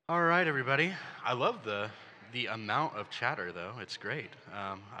All right, everybody. I love the amount of chatter, though. It's great.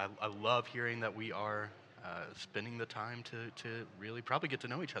 I love hearing that we are spending the time to really probably get to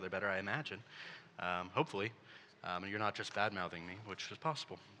know each other better, I imagine. Hopefully. And you're not just bad-mouthing me, which is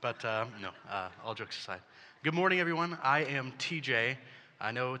possible. But no, all jokes aside. Good morning, everyone. I am TJ.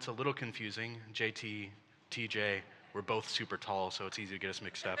 I know it's a little confusing. JT, TJ, we're both super tall, so it's easy to get us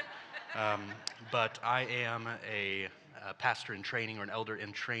mixed up. But I am a pastor in training or an elder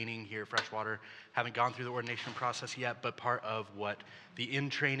in training here at Freshwater. Haven't gone through the ordination process yet, but part of what the in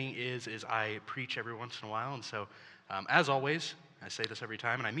training is I preach every once in a while. And so, as always, I say this every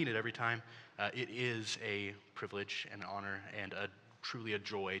time, and I mean it every time, it is a privilege and an honor and truly a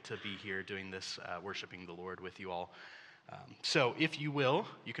joy to be here doing this, worshiping the Lord with you all. So if you will,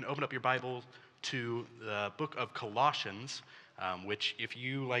 you can open up your Bible to the book of Colossians, which if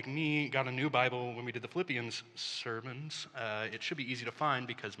you, like me, got a new Bible when we did the Philippians sermons, it should be easy to find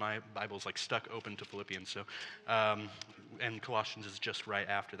because my Bible's like stuck open to Philippians. So, and Colossians is just right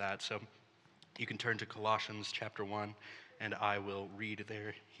after that. So you can turn to Colossians chapter 1, and I will read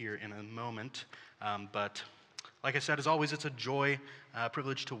there here in a moment. But like I said, as always, it's a joy,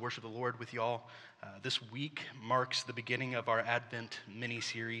 privilege to worship the Lord with y'all. This week marks the beginning of our Advent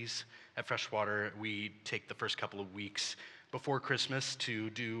mini-series at Freshwater. We take the first couple of weeks before Christmas to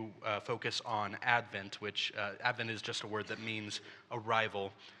do focus on Advent, which Advent is just a word that means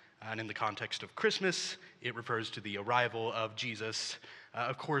arrival. And in the context of Christmas, it refers to the arrival of Jesus.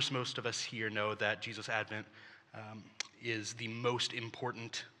 Of course, most of us here know that Jesus' Advent is the most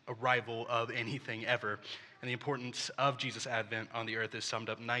important arrival of anything ever. And the importance of Jesus' advent on the earth is summed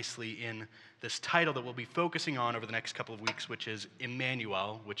up nicely in this title that we'll be focusing on over the next couple of weeks, which is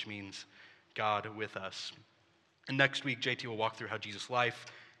Emmanuel, which means God with us. And next week, JT will walk through how Jesus' life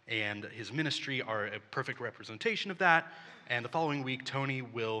and his ministry are a perfect representation of that. And the following week, Tony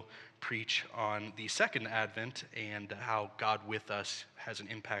will preach on the second advent and how God with us has an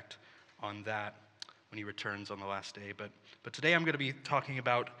impact on that when he returns on the last day. But today I'm going to be talking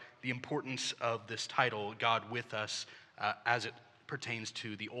about the importance of this title, God with us, as it pertains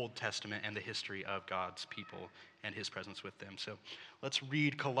to the Old Testament and the history of God's people and his presence with them. So let's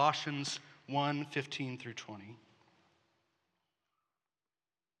read Colossians 1:15 through 20.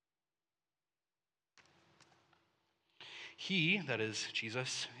 He, that is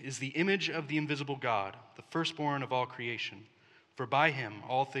Jesus, is the image of the invisible God, the firstborn of all creation. For by him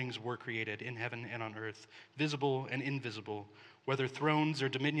all things were created in heaven and on earth, visible and invisible, whether thrones or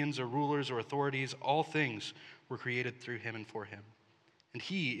dominions or rulers or authorities, all things were created through him and for him. And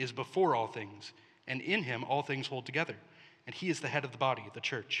he is before all things, and in him all things hold together. And he is the head of the body, the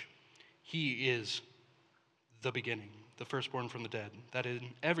church. He is the beginning, the firstborn from the dead, that in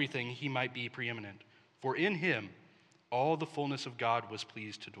everything he might be preeminent. For in him all the fullness of God was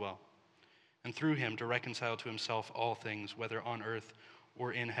pleased to dwell, and through him to reconcile to himself all things, whether on earth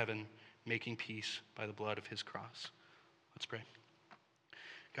or in heaven, making peace by the blood of his cross. Let's pray.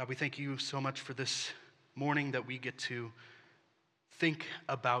 God, we thank you so much for this morning that we get to think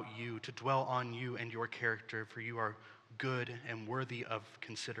about you, to dwell on you and your character, for you are good and worthy of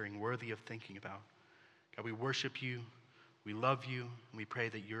considering, worthy of thinking about. God, we worship you, we love you, and we pray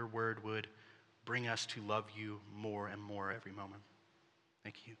that your word would bring us to love you more and more every moment.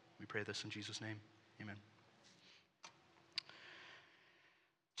 Thank you. We pray this in Jesus' name. Amen.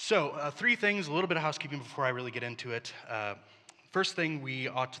 So, three things, a little bit of housekeeping before I really get into it. First thing we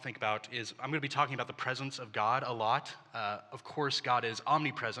ought to think about is I'm going to be talking about the presence of God a lot. Of course, God is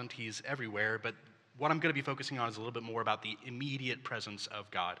omnipresent. He's everywhere. But what I'm going to be focusing on is a little bit more about the immediate presence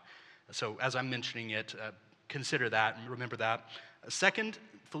of God. So as I'm mentioning it, consider that and remember that. Second,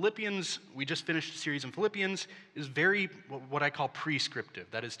 Philippians, we just finished a series in Philippians, is very what I call prescriptive.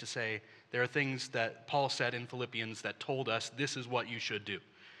 That is to say, there are things that Paul said in Philippians that told us this is what you should do.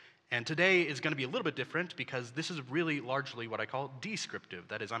 And today is going to be a little bit different because this is really largely what I call descriptive.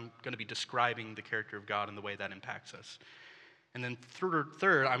 That is, I'm going to be describing the character of God and the way that impacts us. And then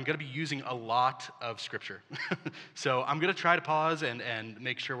third, I'm going to be using a lot of scripture. So I'm going to try to pause and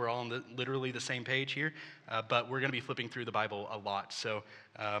make sure we're all on literally the same page here. But we're going to be flipping through the Bible a lot. So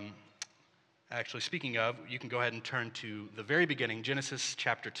actually, speaking of, you can go ahead and turn to the very beginning, Genesis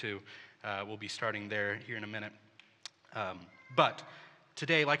chapter 2. We'll be starting there here in a minute. But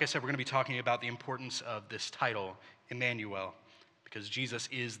today, like I said, we're going to be talking about the importance of this title, Emmanuel, because Jesus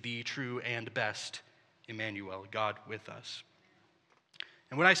is the true and best Emmanuel, God with us.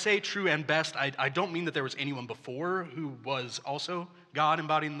 And when I say true and best, I don't mean that there was anyone before who was also God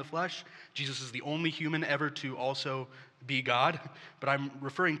embodied in the flesh. Jesus is the only human ever to also be God, but I'm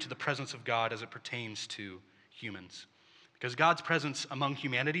referring to the presence of God as it pertains to humans. Because God's presence among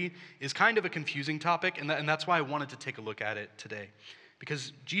humanity is kind of a confusing topic, and that's why I wanted to take a look at it today.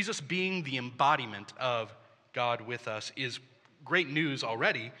 Because Jesus being the embodiment of God with us is great news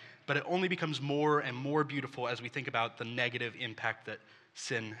already, but it only becomes more and more beautiful as we think about the negative impact that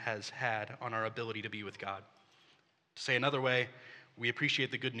sin has had on our ability to be with God. To say another way, we appreciate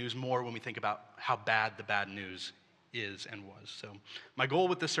the good news more when we think about how bad the bad news is and was. So my goal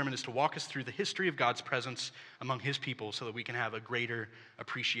with this sermon is to walk us through the history of God's presence among his people so that we can have a greater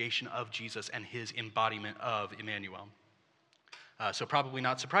appreciation of Jesus and his embodiment of Emmanuel. So probably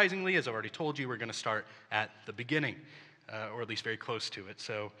not surprisingly, as I've already told you, we're going to start at the beginning, or at least very close to it.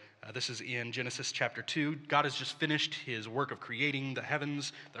 So this is in Genesis chapter 2. God has just finished his work of creating the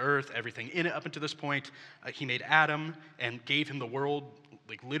heavens, the earth, everything in it up until this point. He made Adam and gave him the world,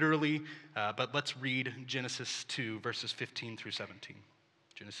 like literally. But let's read Genesis 2, verses 15 through 17.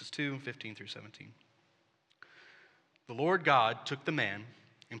 Genesis 2, 15 through 17. The Lord God took the man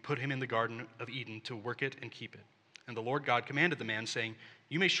and put him in the Garden of Eden to work it and keep it. And the Lord God commanded the man, saying,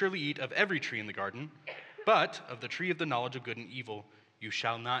 "You may surely eat of every tree in the garden, but of the tree of the knowledge of good and evil you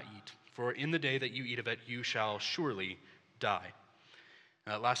shall not eat. For in the day that you eat of it, you shall surely die."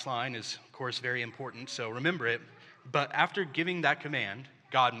 Last line is, of course, very important, so remember it. But after giving that command,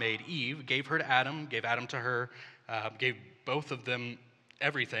 God made Eve, gave her to Adam, gave Adam to her, gave both of them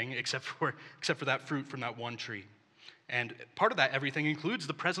everything except for that fruit from that one tree. And part of that everything includes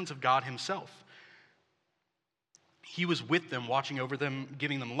the presence of God himself. He was with them, watching over them,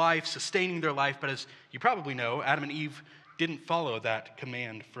 giving them life, sustaining their life. But as you probably know, Adam and Eve didn't follow that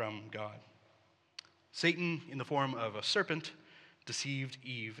command from God. Satan, in the form of a serpent, deceived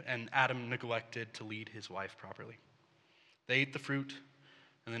Eve, and Adam neglected to lead his wife properly. They ate the fruit,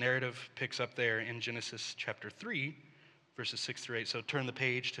 and the narrative picks up there in Genesis chapter 3, verses 6 through 8. So turn the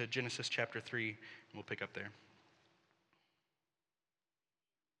page to Genesis chapter 3, and we'll pick up there.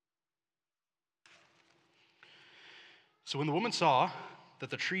 So when the woman saw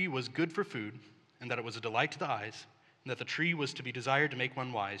that the tree was good for food, and that it was a delight to the eyes, and that the tree was to be desired to make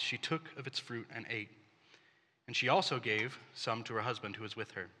one wise, she took of its fruit and ate. And she also gave some to her husband who was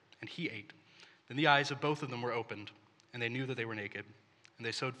with her, and he ate. Then the eyes of both of them were opened, and they knew that they were naked. And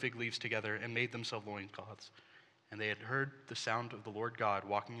they sewed fig leaves together and made themselves loincloths. And they had heard the sound of the Lord God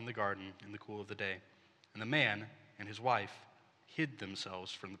walking in the garden in the cool of the day. And the man and his wife hid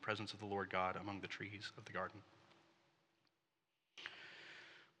themselves from the presence of the Lord God among the trees of the garden.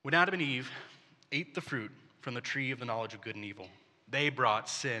 When Adam and Eve ate the fruit from the tree of the knowledge of good and evil, they brought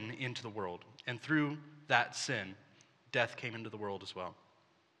sin into the world. And through that sin, death came into the world as well.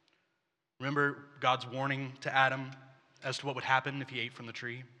 Remember God's warning to Adam as to what would happen if he ate from the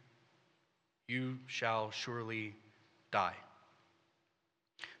tree? You shall surely die.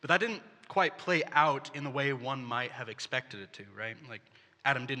 But that didn't quite play out in the way one might have expected it to, right? Like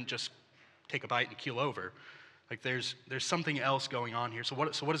Adam didn't just take a bite and keel over. Like there's something else going on here. So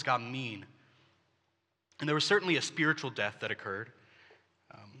what does God mean? And there was certainly a spiritual death that occurred.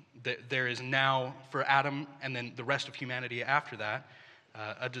 There is now for Adam and then the rest of humanity after that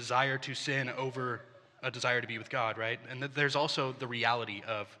a desire to sin over a desire to be with God, right? And there's also the very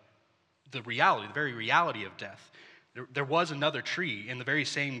reality of death. There was another tree in the very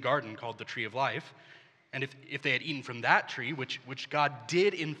same garden called the tree of life. And if they had eaten from that tree, which God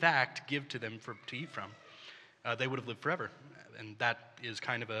did in fact give to them to eat from, they would have lived forever. And that is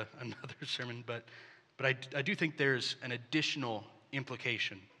kind of another sermon, but I do think there's an additional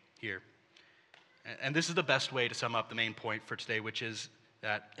implication here. And this is the best way to sum up the main point for today, which is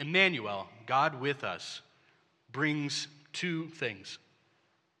that Emmanuel, God with us, brings two things.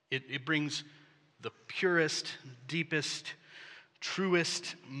 It brings the purest, deepest,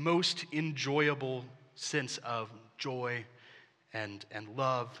 truest, most enjoyable sense of joy and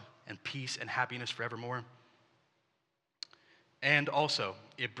love and peace and happiness forevermore. And also,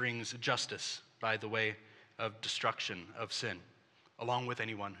 it brings justice by the way of destruction of sin, along with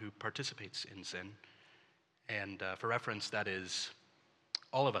anyone who participates in sin. And for reference, that is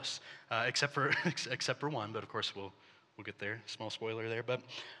all of us, except for one. But of course, we'll get there. Small spoiler there. But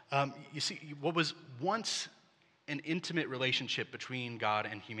you see, what was once an intimate relationship between God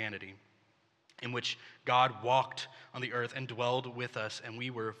and humanity, in which God walked on the earth and dwelled with us, and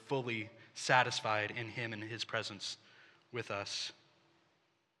we were fully satisfied in him and his presence with us,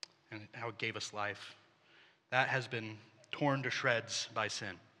 and how it gave us life. That has been torn to shreds by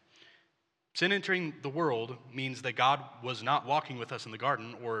sin. Sin entering the world means that God was not walking with us in the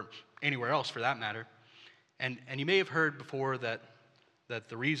garden, or anywhere else for that matter. And you may have heard before that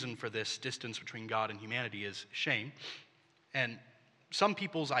the reason for this distance between God and humanity is shame. And some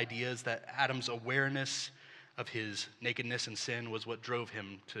people's idea is that Adam's awareness of his nakedness and sin was what drove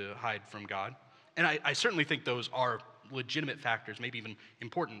him to hide from God. And I certainly think those are legitimate factors, maybe even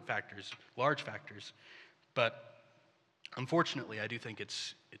important factors, large factors. But unfortunately, I do think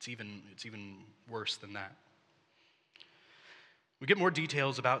it's even worse than that. We get more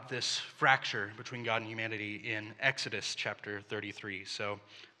details about this fracture between God and humanity in Exodus chapter 33. So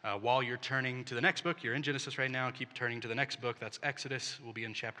while you're turning to the next book, you're in Genesis right now, keep turning to the next book. That's Exodus. We'll be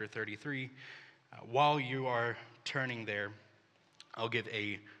in chapter 33. While you are turning there, I'll give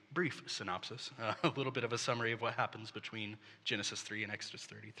a brief synopsis, a little bit of a summary of what happens between Genesis 3 and Exodus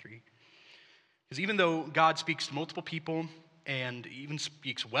 33. Because even though God speaks to multiple people and even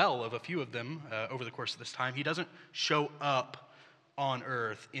speaks well of a few of them over the course of this time, he doesn't show up on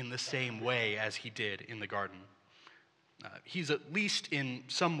earth in the same way as he did in the garden. He's at least in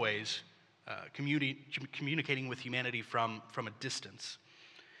some ways communicating with humanity from a distance.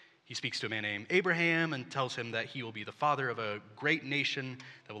 He speaks to a man named Abraham and tells him that he will be the father of a great nation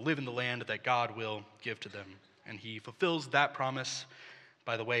that will live in the land that God will give to them. And he fulfills that promise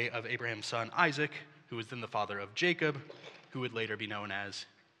by the way of Abraham's son Isaac, who was then the father of Jacob, who would later be known as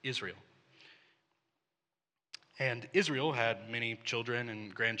Israel. And Israel had many children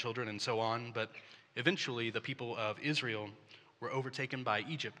and grandchildren and so on, but eventually the people of Israel were overtaken by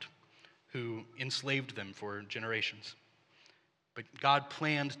Egypt, who enslaved them for generations. But God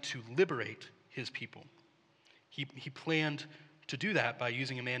planned to liberate his people. He planned to do that by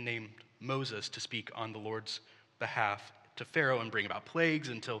using a man named Moses to speak on the Lord's behalf to Pharaoh and bring about plagues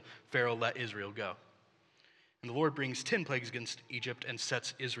until Pharaoh let Israel go. And the Lord brings 10 plagues against Egypt and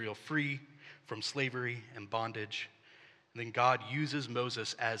sets Israel free from slavery and bondage. And then God uses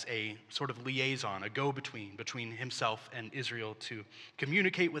Moses as a sort of liaison, a go-between between himself and Israel to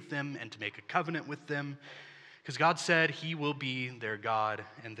communicate with them and to make a covenant with them. Because God said he will be their God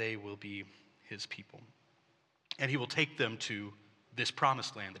and they will be his people. And he will take them to this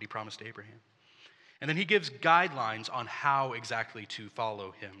promised land that he promised to Abraham. And then he gives guidelines on how exactly to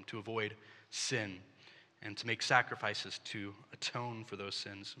follow him, to avoid sin, and to make sacrifices to atone for those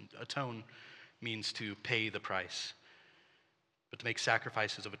sins. Atone means to pay the price, but to make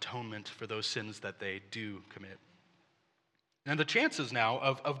sacrifices of atonement for those sins that they do commit. And the chances now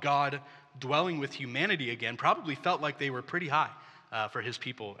of God dwelling with humanity again probably felt like they were pretty high for his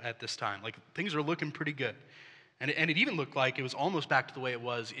people at this time. Like things are looking pretty good. And it even looked like it was almost back to the way it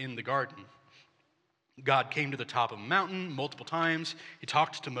was in the garden. God came to the top of a mountain multiple times. He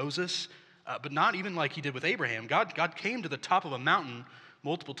talked to Moses, but not even like he did with Abraham. God came to the top of a mountain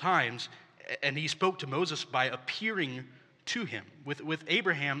multiple times, and he spoke to Moses by appearing to him. With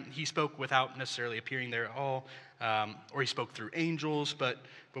Abraham, he spoke without necessarily appearing there at all, or he spoke through angels. But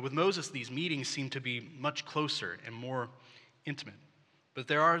with Moses, these meetings seem to be much closer and more intimate. But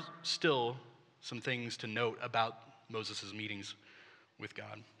there are still some things to note about Moses' meetings with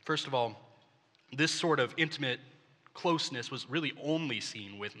God. First of all, this sort of intimate closeness was really only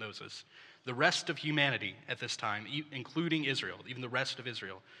seen with Moses. The rest of humanity at this time, including Israel, even the rest of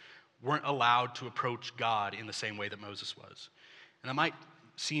Israel, weren't allowed to approach God in the same way that Moses was. And that might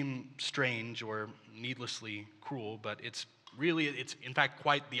seem strange or needlessly cruel, but it's in fact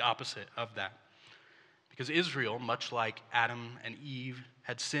quite the opposite of that. Because Israel, much like Adam and Eve,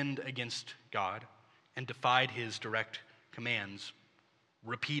 had sinned against God and defied his direct commands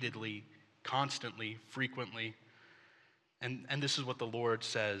repeatedly, constantly, frequently. And this is what the Lord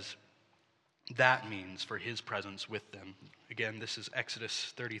says that means for his presence with them. Again, this is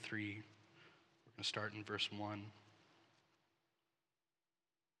Exodus 33. We're going to start in verse 1.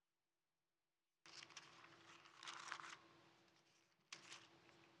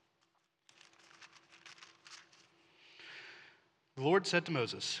 The Lord said to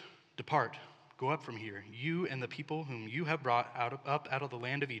Moses, "Depart, go up from here, you and the people whom you have brought up out of the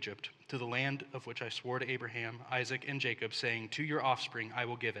land of Egypt, to the land of which I swore to Abraham, Isaac, and Jacob, saying, to your offspring I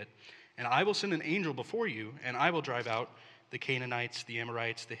will give it. And I will send an angel before you, and I will drive out the Canaanites, the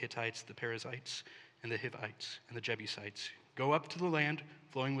Amorites, the Hittites, the Perizzites, and the Hivites, and the Jebusites. Go up to the land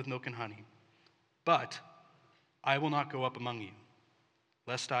flowing with milk and honey. But I will not go up among you,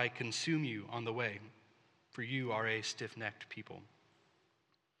 lest I consume you on the way, for you are a stiff-necked people."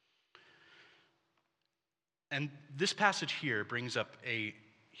 And this passage here brings up a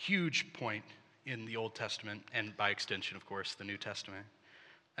huge point in the Old Testament, and by extension, of course, the New Testament.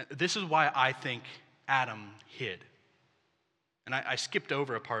 This is why I think Adam hid. And I skipped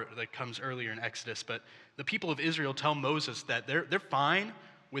over a part that comes earlier in Exodus, but the people of Israel tell Moses that they're fine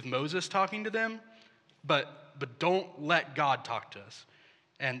with Moses talking to them, but don't let God talk to us.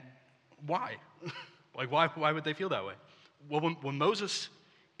 And why? Why would they feel that way? Well, when Moses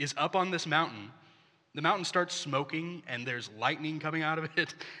is up on this mountain The mountain starts smoking, and there's lightning coming out of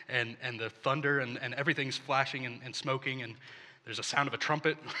it, and the thunder, and everything's flashing and smoking, and there's a sound of a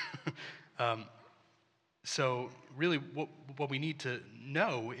trumpet. So really what we need to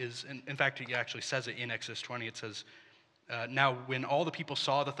know is, in fact, he actually says it in Exodus 20. It says, now when all the people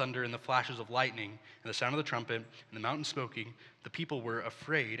saw the thunder and the flashes of lightning and the sound of the trumpet and the mountain smoking, the people were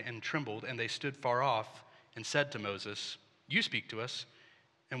afraid and trembled, and they stood far off and said to Moses, "You speak to us,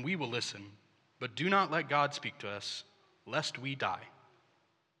 and we will listen, but do not let God speak to us, lest we die."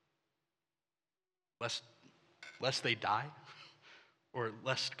 Lest they die? Or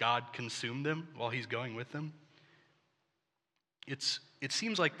lest God consume them while he's going with them? It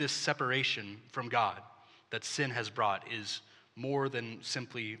seems like this separation from God that sin has brought is more than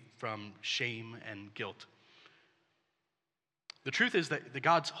simply from shame and guilt. The truth is that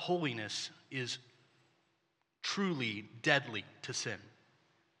God's holiness is truly deadly to sin.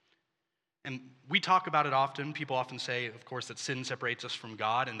 And we talk about it often. People often say, of course, that sin separates us from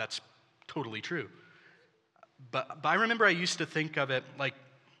God, and that's totally true. But I remember I used to think of it like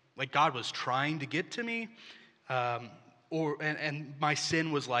God was trying to get to me, and my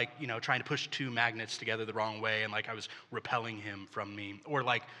sin was like, trying to push two magnets together the wrong way, and like I was repelling him from me. Or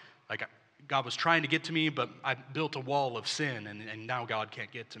like God was trying to get to me, but I built a wall of sin, and now God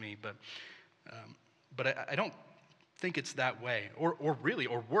can't get to me. But I don't think it's that way. Or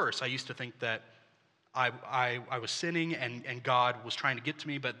worse, I used to think that I was sinning and God was trying to get to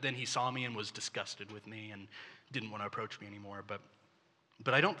me, but then he saw me and was disgusted with me and didn't want to approach me anymore.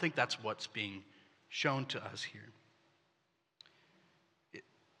 But I don't think that's what's being shown to us here.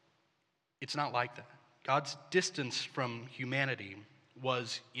 It's not like that. God's distance from humanity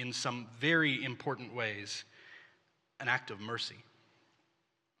was, in some very important ways, an act of mercy.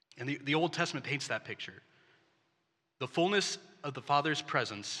 And the Old Testament paints that picture. The fullness of the Father's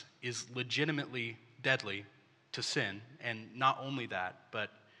presence is legitimately deadly to sin, and not only that, but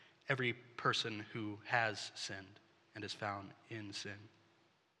every person who has sinned and is found in sin.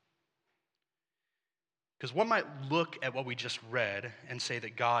 Because one might look at what we just read and say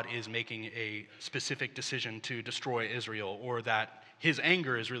that God is making a specific decision to destroy Israel, or that his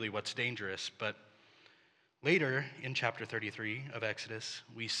anger is really what's dangerous. But later in chapter 33 of Exodus,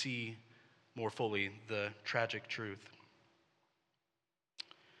 we see more fully the tragic truth.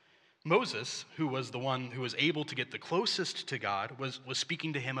 Moses, who was the one who was able to get the closest to God, was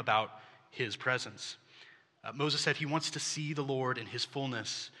speaking to him about his presence. Moses said he wants to see the Lord in his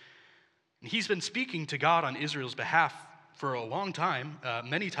fullness. And he's been speaking to God on Israel's behalf for a long time,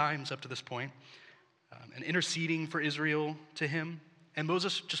 many times up to this point, and interceding for Israel to him. And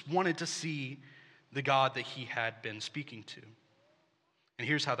Moses just wanted to see the God that he had been speaking to. And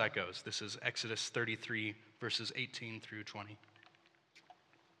here's how that goes. This is Exodus 33, verses 18 through 20.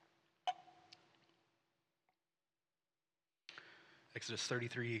 Exodus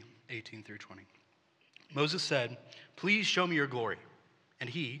 33, 18 through 20. Moses said, "Please show me your glory." And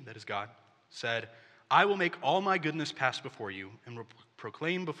he, that is God, said, "I will make all my goodness pass before you and will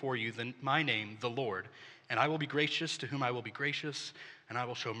proclaim before you my name, the Lord. And I will be gracious to whom I will be gracious, and I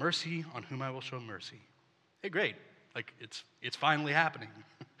will show mercy on whom I will show mercy." Hey, great. Like, it's finally happening.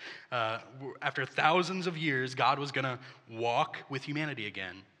 After thousands of years, God was going to walk with humanity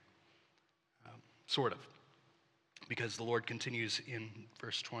again. Sort of. Because the Lord continues in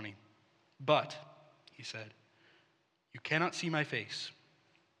verse 20. "But," he said, "you cannot see my face,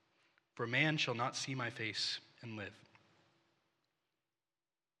 for man shall not see my face and live."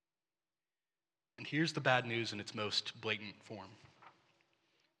 And here's the bad news in its most blatant form.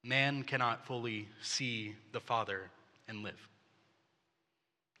 Man cannot fully see the Father and live.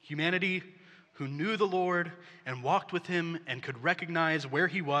 Humanity, who knew the Lord and walked with him and could recognize where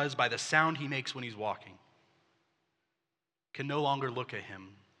he was by the sound he makes when he's walking, can no longer look at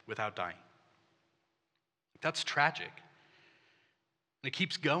him without dying. That's tragic. And it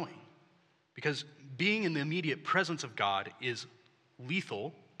keeps going, because being in the immediate presence of God is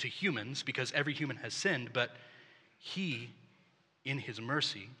lethal to humans because every human has sinned, but he, in his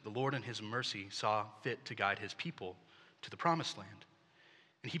mercy, the Lord in his mercy, saw fit to guide his people to the promised land.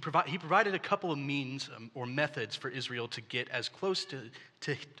 And he provided a couple of means or methods for Israel to get as close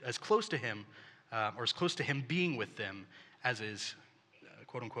to him, or as close to him being with them as is,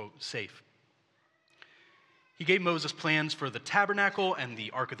 quote unquote, safe. He gave Moses plans for the tabernacle and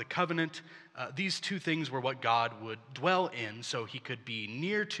the Ark of the Covenant. These two things were what God would dwell in, so he could be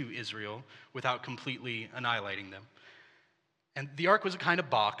near to Israel without completely annihilating them. And the ark was a kind of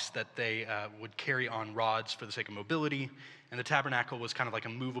box that they would carry on rods for the sake of mobility, and the tabernacle was kind of like a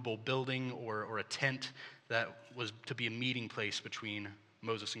movable building or a tent that was to be a meeting place between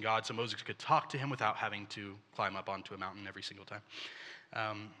Moses and God, so Moses could talk to him without having to climb up onto a mountain every single time.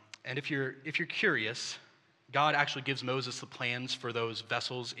 And if you're curious, God actually gives Moses the plans for those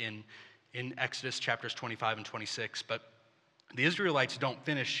vessels in Exodus chapters 25 and 26, but the Israelites don't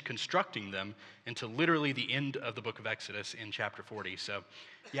finish constructing them until literally the end of the book of Exodus in chapter 40. So,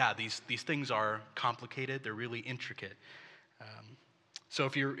 yeah, these things are complicated. They're really intricate. So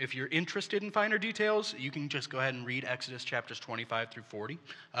if you're interested in finer details, you can just go ahead and read Exodus chapters 25 through 40.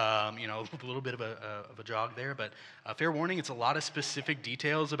 A little bit of a jog there, but fair warning, it's a lot of specific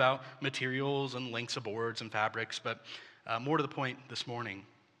details about materials and lengths of boards and fabrics. But more to the point this morning,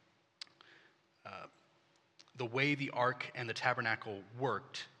 the way the ark and the tabernacle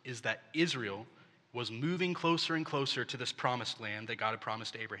worked is that Israel was moving closer and closer to this promised land that God had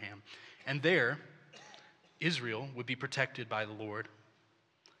promised Abraham. And there, Israel would be protected by the Lord.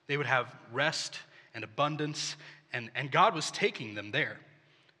 They would have rest and abundance, and God was taking them there.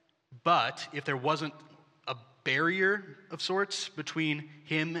 But if there wasn't a barrier of sorts between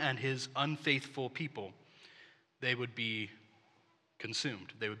him and his unfaithful people, they would be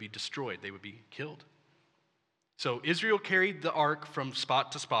consumed. They would be destroyed. They would be killed. So Israel carried the ark from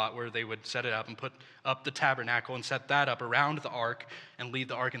spot to spot where they would set it up and put up the tabernacle and set that up around the ark and leave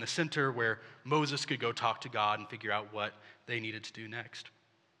the ark in the center where Moses could go talk to God and figure out what they needed to do next.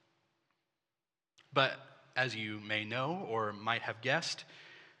 But as you may know or might have guessed,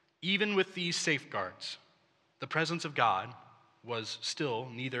 even with these safeguards, the presence of God was still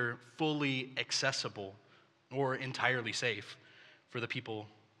neither fully accessible nor entirely safe for the people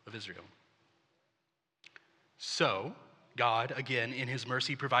of Israel. So, God, again, in his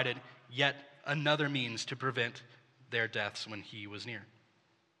mercy, provided yet another means to prevent their deaths when he was near.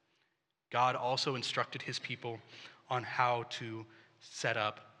 God also instructed his people on how to set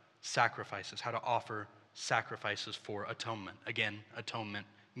up sacrifices, how to offer sacrifices for atonement. Again, atonement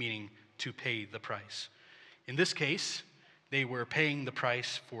meaning to pay the price. In this case, they were paying the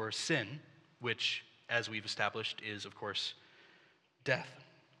price for sin, which, as we've established, is, of course, death.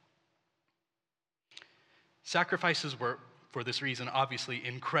 Sacrifices were, for this reason, obviously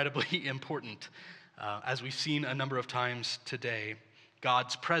incredibly important. As we've seen a number of times today,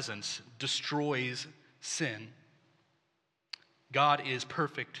 God's presence destroys sin. God is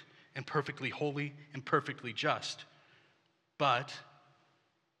perfect and perfectly holy and perfectly just. But,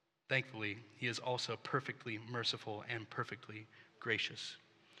 thankfully, he is also perfectly merciful and perfectly gracious.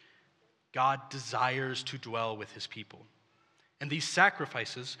 God desires to dwell with his people. And these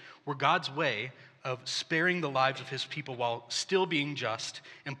sacrifices were God's way of sparing the lives of his people while still being just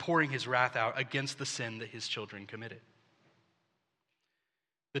and pouring his wrath out against the sin that his children committed.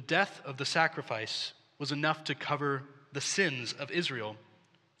 The death of the sacrifice was enough to cover the sins of Israel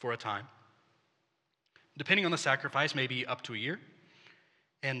for a time. Depending on the sacrifice, maybe up to a year.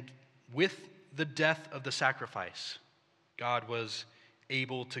 And with the death of the sacrifice, God was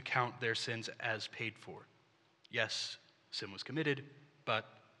able to count their sins as paid for. Yes, sin was committed, but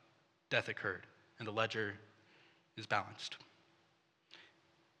death occurred, and the ledger is balanced.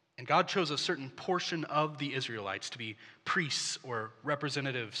 And God chose a certain portion of the Israelites to be priests or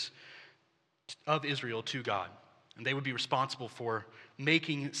representatives of Israel to God. And they would be responsible for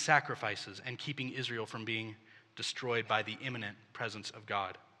making sacrifices and keeping Israel from being destroyed by the imminent presence of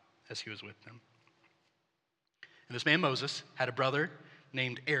God as he was with them. And this man Moses had a brother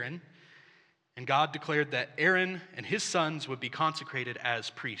named Aaron, and God declared that Aaron and his sons would be consecrated as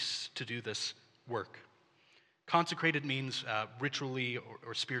priests to do this work. Consecrated means ritually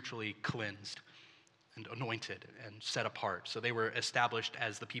or spiritually cleansed and anointed and set apart. So they were established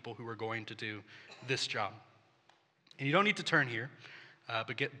as the people who were going to do this job. And you don't need to turn here,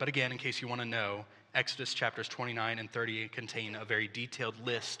 but again, in case you want to know, Exodus chapters 29 and 30 contain a very detailed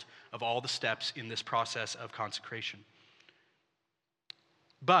list of all the steps in this process of consecration.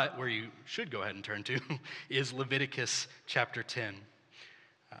 But where you should go ahead and turn to is Leviticus chapter 10,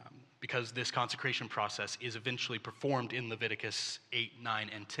 because this consecration process is eventually performed in Leviticus 8, 9,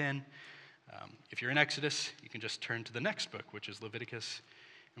 and 10. If you're in Exodus, you can just turn to the next book, which is Leviticus,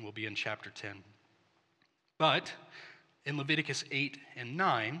 and we'll be in chapter 10. But in Leviticus 8 and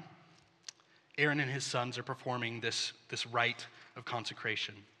 9, Aaron and his sons are performing this rite of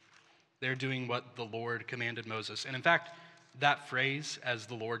consecration. They're doing what the Lord commanded Moses. And in fact, that phrase, as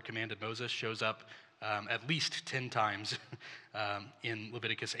the Lord commanded Moses, shows up at least 10 times in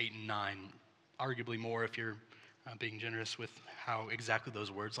Leviticus 8 and 9. Arguably more if you're being generous with how exactly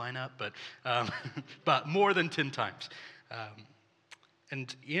those words line up, but more than 10 times.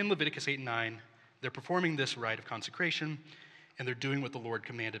 And in Leviticus 8 and 9, they're performing this rite of consecration, and they're doing what the Lord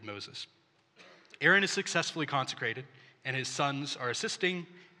commanded Moses. Aaron is successfully consecrated. and his sons are assisting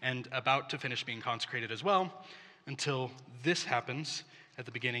and about to finish being consecrated as well, until this happens at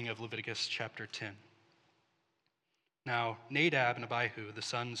the beginning of Leviticus chapter 10. Now, Nadab and Abihu, the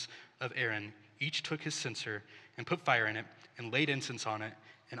sons of Aaron, each took his censer and put fire in it and laid incense on it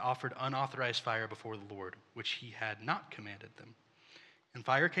and offered unauthorized fire before the Lord, which he had not commanded them. And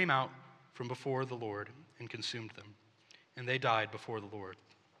fire came out from before the Lord and consumed them, and they died before the Lord.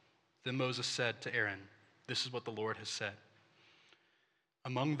 Then Moses said to Aaron, "This is what the Lord has said.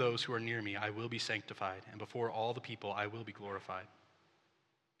 Among those who are near me I will be sanctified, and before all the people I will be glorified."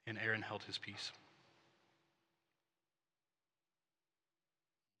 And Aaron held his peace.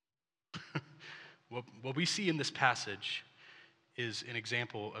 What we see in this passage is an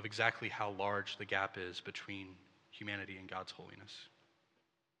example of exactly how large the gap is between humanity and God's holiness.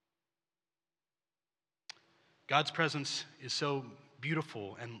 God's presence is so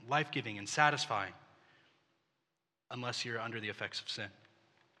beautiful and life-giving and satisfying unless you're under the effects of sin.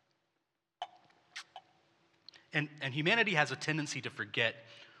 And humanity has a tendency to forget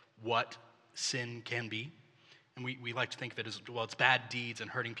what sin can be. And we like to think of it as, well, it's bad deeds and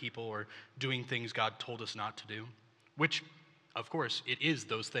hurting people or doing things God told us not to do, which, of course, it is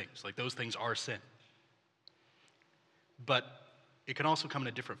those things. Like, those things are sin. But it can also come in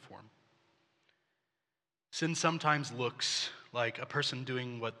a different form. Sin sometimes looks like a person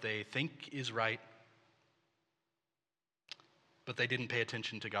doing what they think is right, but they didn't pay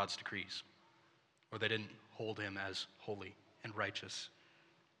attention to God's decrees, or they didn't hold him as holy and righteous.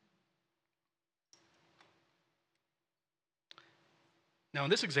 Now, in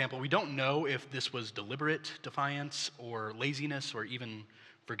this example, we don't know if this was deliberate defiance or laziness or even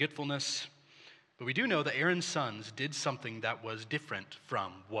forgetfulness, but we do know that Aaron's sons did something that was different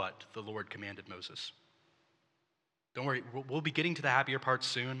from what the Lord commanded Moses. Don't worry, we'll be getting to the happier parts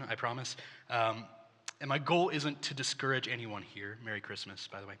soon, I promise. And my goal isn't to discourage anyone here. Merry Christmas,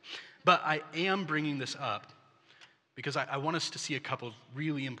 by the way. But I am bringing this up because I want us to see a couple of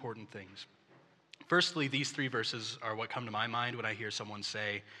really important things. Firstly, these 3 verses are what come to my mind when I hear someone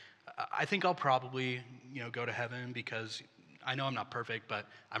say, I think I'll probably, go to heaven because I know I'm not perfect, but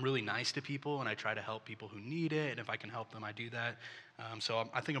I'm really nice to people and I try to help people who need it. And if I can help them, I do that. So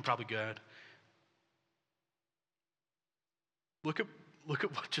I think I'm probably good. Look at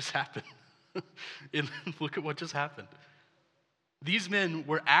what just happened. Look at what just happened. These men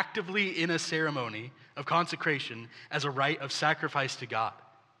were actively in a ceremony of consecration as a rite of sacrifice to God.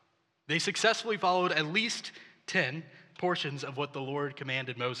 They successfully followed at least 10 portions of what the Lord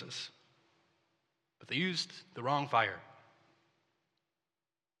commanded Moses. But they used the wrong fire.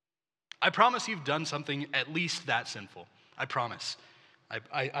 I promise you've done something at least that sinful. I promise.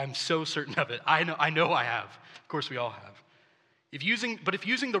 I'm so certain of it. I know I have. Of course we all have. If using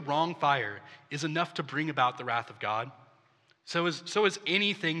the wrong fire is enough to bring about the wrath of God, so is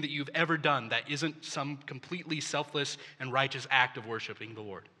anything that you've ever done that isn't some completely selfless and righteous act of worshiping the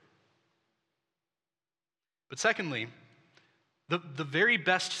Lord. But secondly, the very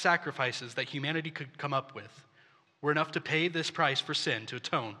best sacrifices that humanity could come up with were enough to pay this price for sin, to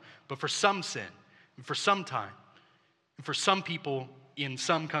atone, but for some sin, and for some time, and for some people in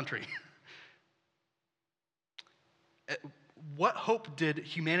some country. What hope did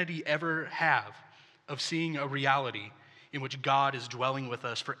humanity ever have of seeing a reality in which God is dwelling with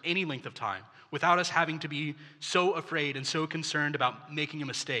us for any length of time, without us having to be so afraid and so concerned about making a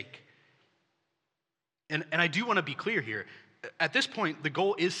mistake? And I do want to be clear here. At this point, the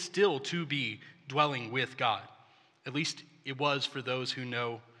goal is still to be dwelling with God. At least it was for those who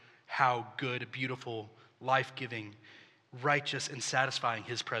know how good, beautiful, life-giving, righteous, and satisfying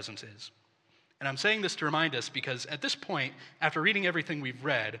his presence is. And I'm saying this to remind us because at this point, after reading everything we've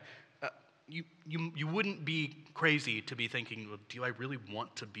read, you wouldn't be crazy to be thinking, well, do I really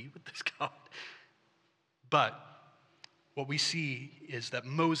want to be with this God? But what we see is that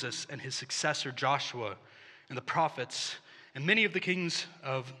Moses and his successor Joshua and the prophets and many of the kings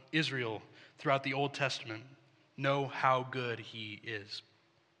of Israel throughout the Old Testament know how good he is.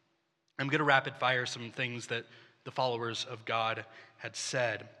 I'm going to rapid fire some things that the followers of God had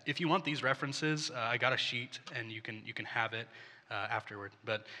said. If you want these references, I got a sheet and you can have it afterward.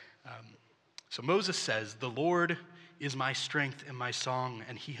 But so Moses says, "The Lord is my strength and my song,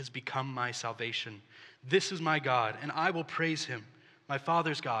 and he has become my salvation. This is my God, and I will praise him, my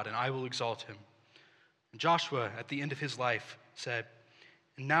father's God, and I will exalt him." And Joshua, at the end of his life, said,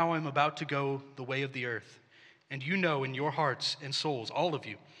 "And now I'm about to go the way of the earth, and you know in your hearts and souls, all of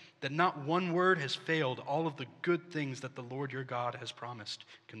you, that not one word has failed all of the good things that the Lord your God has promised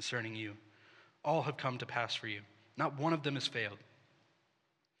concerning you. All have come to pass for you. Not one of them has failed."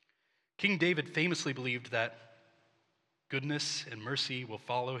 King David famously believed that Goodness and mercy will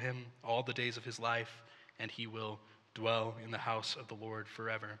follow him all the days of his life, and he will dwell in the house of the Lord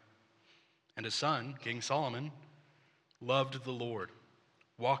forever. And his son, King Solomon, loved the Lord,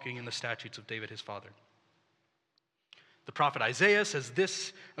 walking in the statutes of David his father. The prophet Isaiah says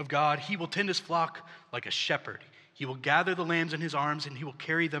this of God: he will tend his flock like a shepherd. He will gather the lambs in his arms, and he will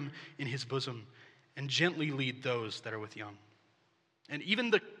carry them in his bosom, and gently lead those that are with young. And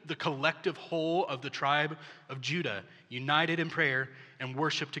even the collective whole of the tribe of Judah united in prayer and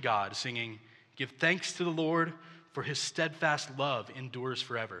worship to God, singing, "Give thanks to the Lord, for his steadfast love endures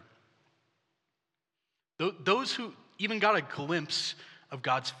forever." Those who even got a glimpse of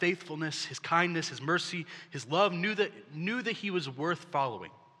God's faithfulness, his kindness, his mercy, his love, knew that he was worth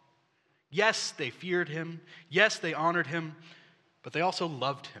following. Yes, they feared him. Yes, they honored him, but they also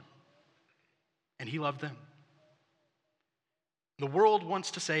loved him, and he loved them. The world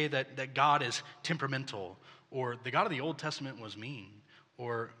wants to say that God is temperamental, or the God of the Old Testament was mean,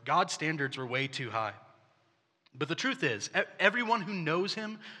 or God's standards were way too high. But the truth is, everyone who knows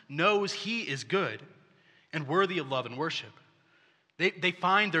him knows he is good and worthy of love and worship. They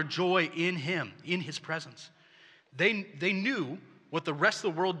find their joy in him, in his presence. They knew what the rest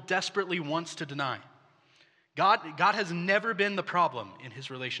of the world desperately wants to deny. God has never been the problem in his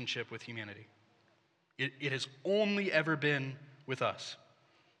relationship with humanity. It has only ever been with us.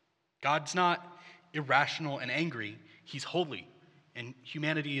 God's not irrational and angry. He's holy, and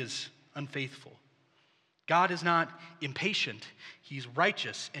humanity is unfaithful. God is not impatient. He's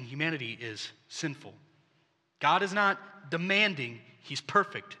righteous, and humanity is sinful. God is not demanding. He's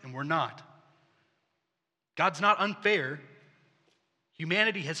perfect, and we're not. God's not unfair.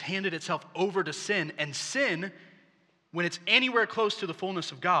 Humanity has handed itself over to sin, and sin, when it's anywhere close to the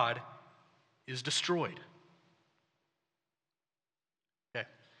fullness of God, is destroyed. Okay,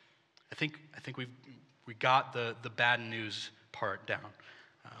 I think we got the bad news part down,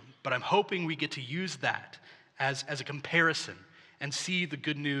 but I'm hoping we get to use that as a comparison and see the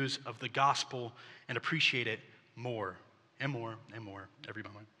good news of the gospel and appreciate it more and more and more every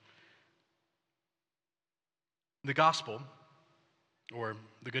moment. The gospel, or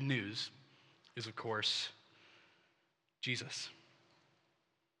the good news, is of course Jesus.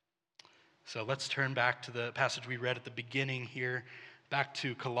 So let's turn back to the passage we read at the beginning here, back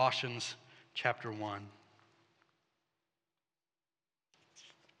to Colossians chapter 1.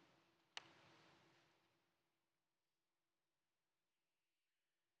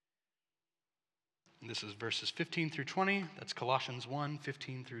 And this is verses 15 through 20. That's Colossians 1,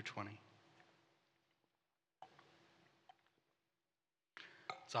 15 through 20.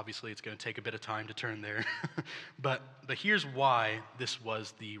 So obviously it's going to take a bit of time to turn there. but here's why this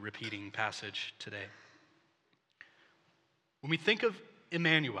was the repeating passage today. When we think of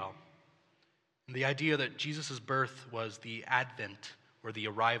Emmanuel, and the idea that Jesus' birth was the advent or the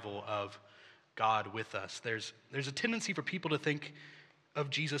arrival of God with us, there's a tendency for people to think of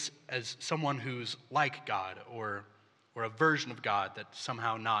Jesus as someone who's like God, or a version of God that's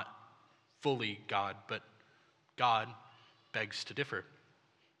somehow not fully God, but God begs to differ.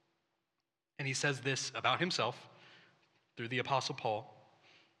 And he says this about himself through the Apostle Paul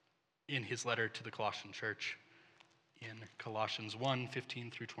in his letter to the Colossian church in Colossians 1,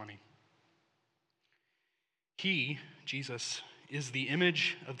 15 through 20. He, Jesus, is the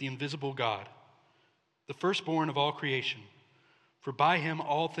image of the invisible God, the firstborn of all creation. For by him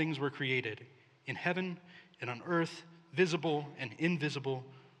all things were created, in heaven and on earth, visible and invisible,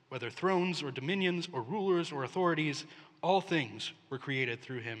 whether thrones or dominions or rulers or authorities, all things were created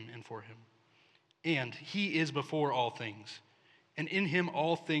through him and for him. And he is before all things, and in him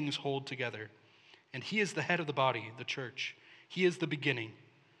all things hold together. And he is the head of the body, the church. He is the beginning,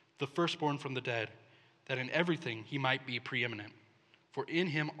 the firstborn from the dead, that in everything he might be preeminent. For in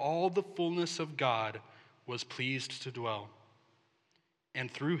him all the fullness of God was pleased to dwell,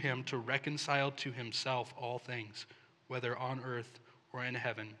 and through him to reconcile to himself all things, whether on earth or in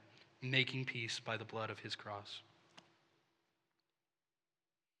heaven, making peace by the blood of his cross.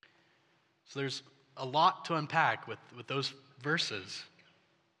 So there's a lot to unpack with those verses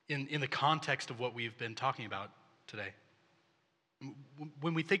in the context of what we've been talking about today.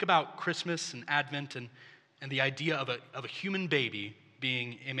 When we think about Christmas and Advent and the idea of a human baby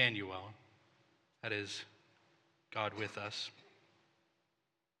being Emmanuel, that is, God with us,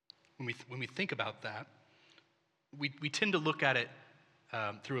 when we think about that, we tend to look at it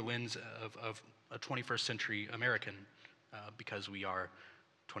through a lens of a 21st century American because we are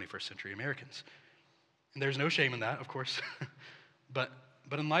 21st century Americans. And there's no shame in that, of course. but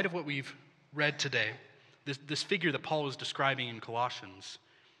in light of what we've read today, this figure that Paul was describing in Colossians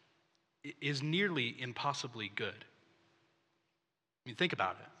is nearly impossibly good. I mean, think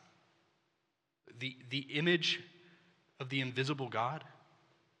about it. The image of the invisible God.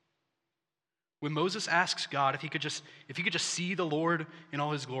 When Moses asks God if he could just see the Lord in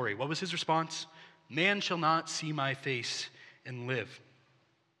all his glory, what was his response? Man shall not see my face and live.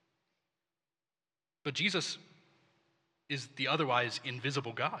 But Jesus is the otherwise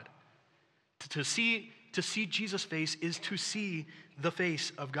invisible God. To see Jesus' face is to see the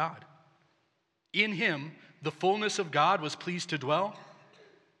face of God. In him, the fullness of God was pleased to dwell.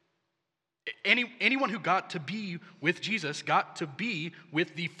 Anyone who got to be with Jesus got to be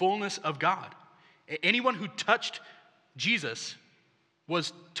with the fullness of God. Anyone who touched Jesus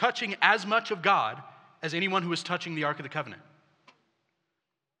was touching as much of God as anyone who was touching the Ark of the Covenant.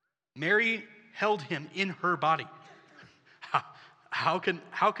 Mary held him in her body. How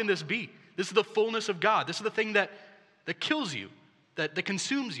can this be? This is the fullness of God. This is the thing that kills you, that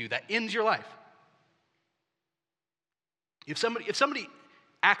consumes you, that ends your life. If somebody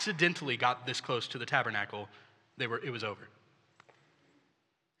accidentally got this close to the tabernacle, it was over.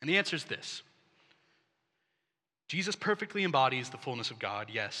 And the answer is this. Jesus perfectly embodies the fullness of God,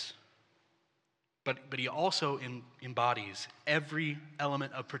 yes. But he also embodies every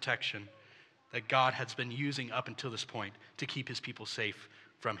element of protection that God has been using up until this point to keep his people safe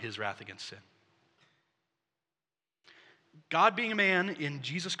from his wrath against sin. God being a man in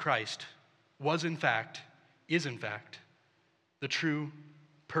Jesus Christ is in fact, the true,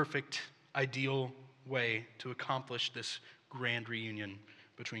 perfect, ideal way to accomplish this grand reunion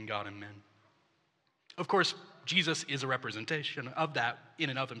between God and men. Of course, Jesus is a representation of that in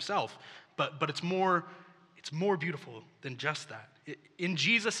and of himself, but it's more beautiful than just that. In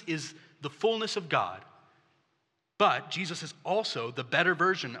Jesus is the fullness of God, but Jesus is also the better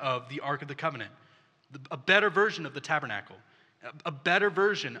version of the Ark of the Covenant, a better version of the tabernacle, a better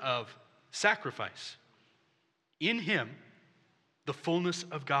version of sacrifice. In him, the fullness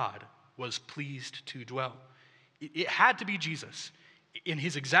of God was pleased to dwell. It had to be Jesus in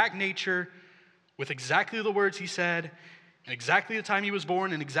his exact nature, with exactly the words he said, and exactly the time he was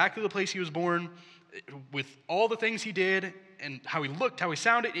born, and exactly the place he was born, with all the things he did, and how he looked, how he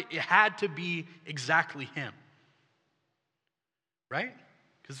sounded. It had to be exactly him. Right?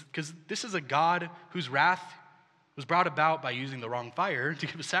 Because this is a God whose wrath was brought about by using the wrong fire to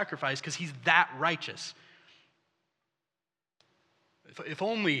give a sacrifice, because he's that righteous. If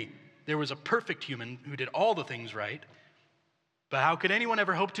only there was a perfect human who did all the things right, but how could anyone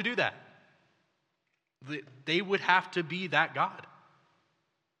ever hope to do that? They would have to be that God.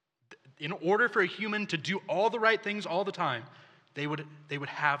 In order for a human to do all the right things all the time, they would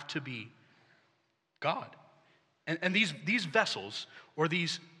have to be God. And these vessels, or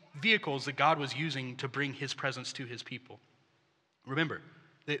these vehicles that God was using to bring his presence to his people, remember,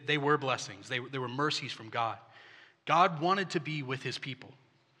 they were blessings. They were mercies from God. God wanted to be with his people.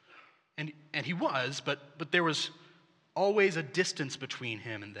 And he was, but there was always a distance between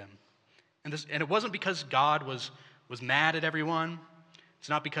him and them. And it wasn't because God was mad at everyone. It's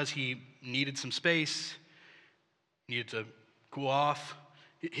not because he needed some space, needed to cool off.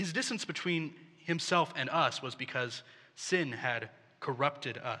 His distance between himself and us was because sin had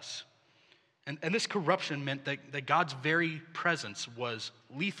corrupted us. And this corruption meant that God's very presence was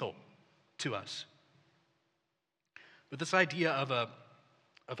lethal to us. But this idea of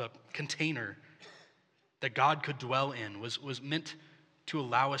a container that God could dwell in was meant to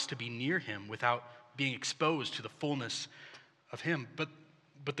allow us to be near him without being exposed to the fullness of him. But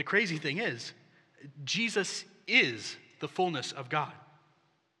the crazy thing is, Jesus is the fullness of God.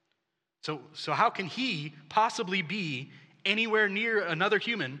 So how can he possibly be anywhere near another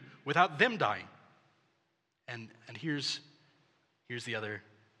human without them dying? And here's the other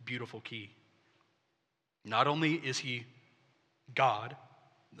beautiful key. Not only is he God,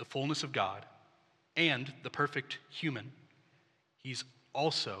 the fullness of God, and the perfect human, he's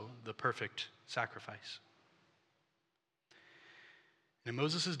also the perfect sacrifice. In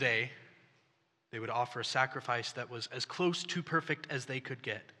Moses' day, they would offer a sacrifice that was as close to perfect as they could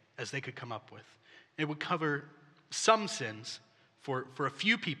get, as they could come up with. It would cover some sins for a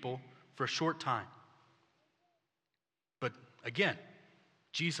few people for a short time. But again,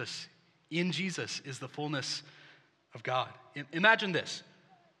 in Jesus is the fullness of God. Imagine this.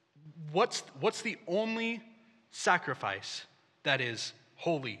 What's the only sacrifice that is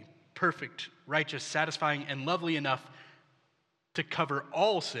holy, perfect, righteous, satisfying, and lovely enough to cover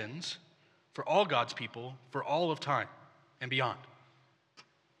all sins for all God's people for all of time and beyond?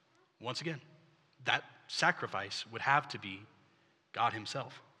 Once again, that sacrifice would have to be God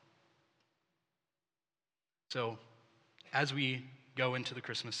himself. So, as we go into the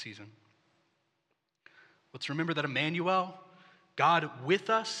Christmas season, let's remember that Emmanuel, God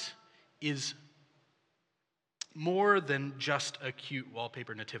with us is more than just a cute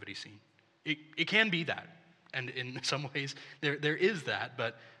wallpaper nativity scene. It can be that, and in some ways there is that,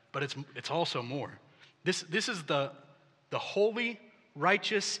 but it's also more. This is the holy,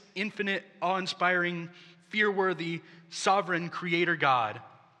 righteous, infinite, awe-inspiring, fear-worthy, sovereign creator God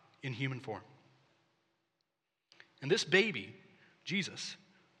in human form. And this baby, Jesus,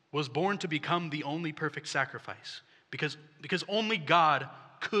 was born to become the only perfect sacrifice, because only God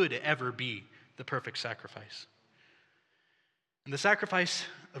could ever be the perfect sacrifice. And the sacrifice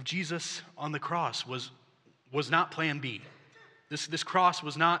of Jesus on the cross was not plan B. This cross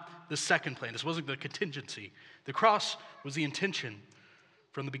was not the second plan. This wasn't the contingency. The cross was the intention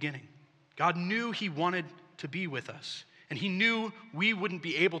from the beginning. God knew he wanted to be with us, and he knew we wouldn't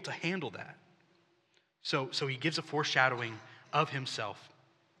be able to handle that. So he gives a foreshadowing of himself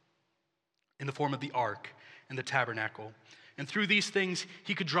in the form of the ark and the tabernacle. And through these things,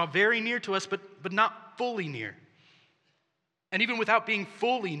 he could draw very near to us, but not fully near. And even without being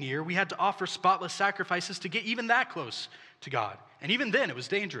fully near, we had to offer spotless sacrifices to get even that close to God. And even then, it was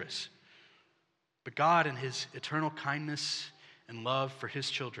dangerous. But God, in his eternal kindness and love for his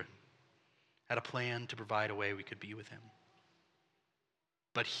children, had a plan to provide a way we could be with him.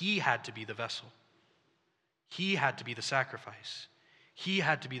 But he had to be the vessel. He had to be the sacrifice. He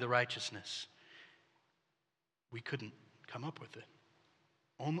had to be the righteousness. We couldn't come up with it.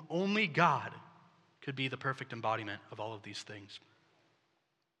 Only God could be the perfect embodiment of all of these things.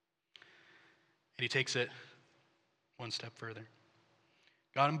 And he takes it one step further.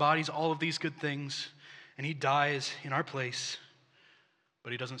 God embodies all of these good things, and he dies in our place,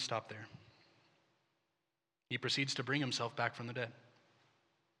 but he doesn't stop there. He proceeds to bring himself back from the dead.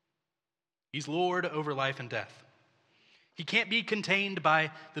 He's Lord over life and death. He can't be contained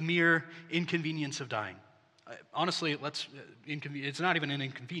by the mere inconvenience of dying. Honestly, it's not even an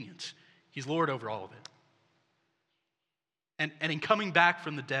inconvenience. He's Lord over all of it. And in coming back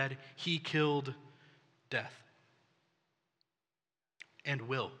from the dead, he killed death. And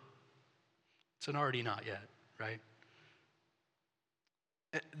will. It's an already not yet, right?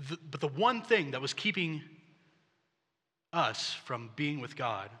 But the one thing that was keeping us from being with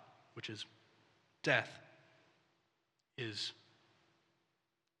God, which is death, it's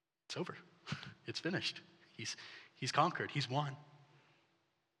over. It's finished. He's conquered. He's won.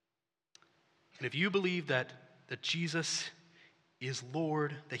 And if you believe that Jesus is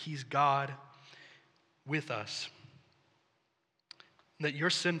Lord, that he's God with us, that you're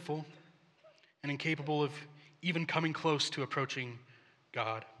sinful and incapable of even coming close to approaching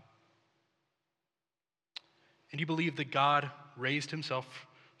God, and you believe that God raised himself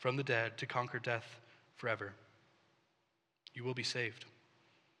from the dead to conquer death forever, you will be saved.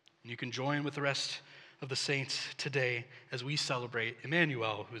 And you can join with the rest of the saints today as we celebrate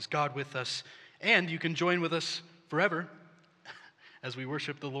Emmanuel, who is God with us, and you can join with us forever as we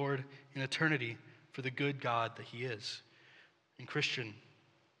worship the Lord in eternity for the good God that he is. And Christian,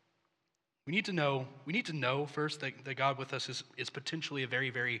 we need to know first that God with us is potentially a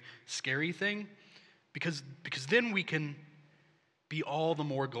very, very scary thing, because then we can be all the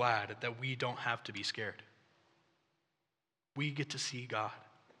more glad that we don't have to be scared. We get to see God.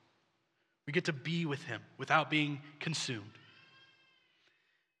 We get to be with him without being consumed.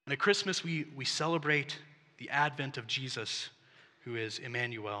 And at Christmas, we celebrate the advent of Jesus, who is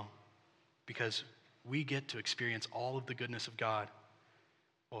Emmanuel, because we get to experience all of the goodness of God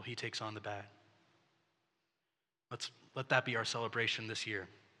while he takes on the bad. Let that be our celebration this year.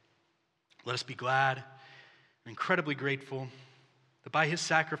 Let us be glad and incredibly grateful that by his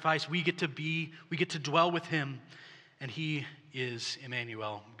sacrifice we get to dwell with him, and he is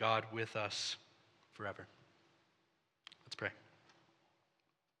Emmanuel, God with us forever.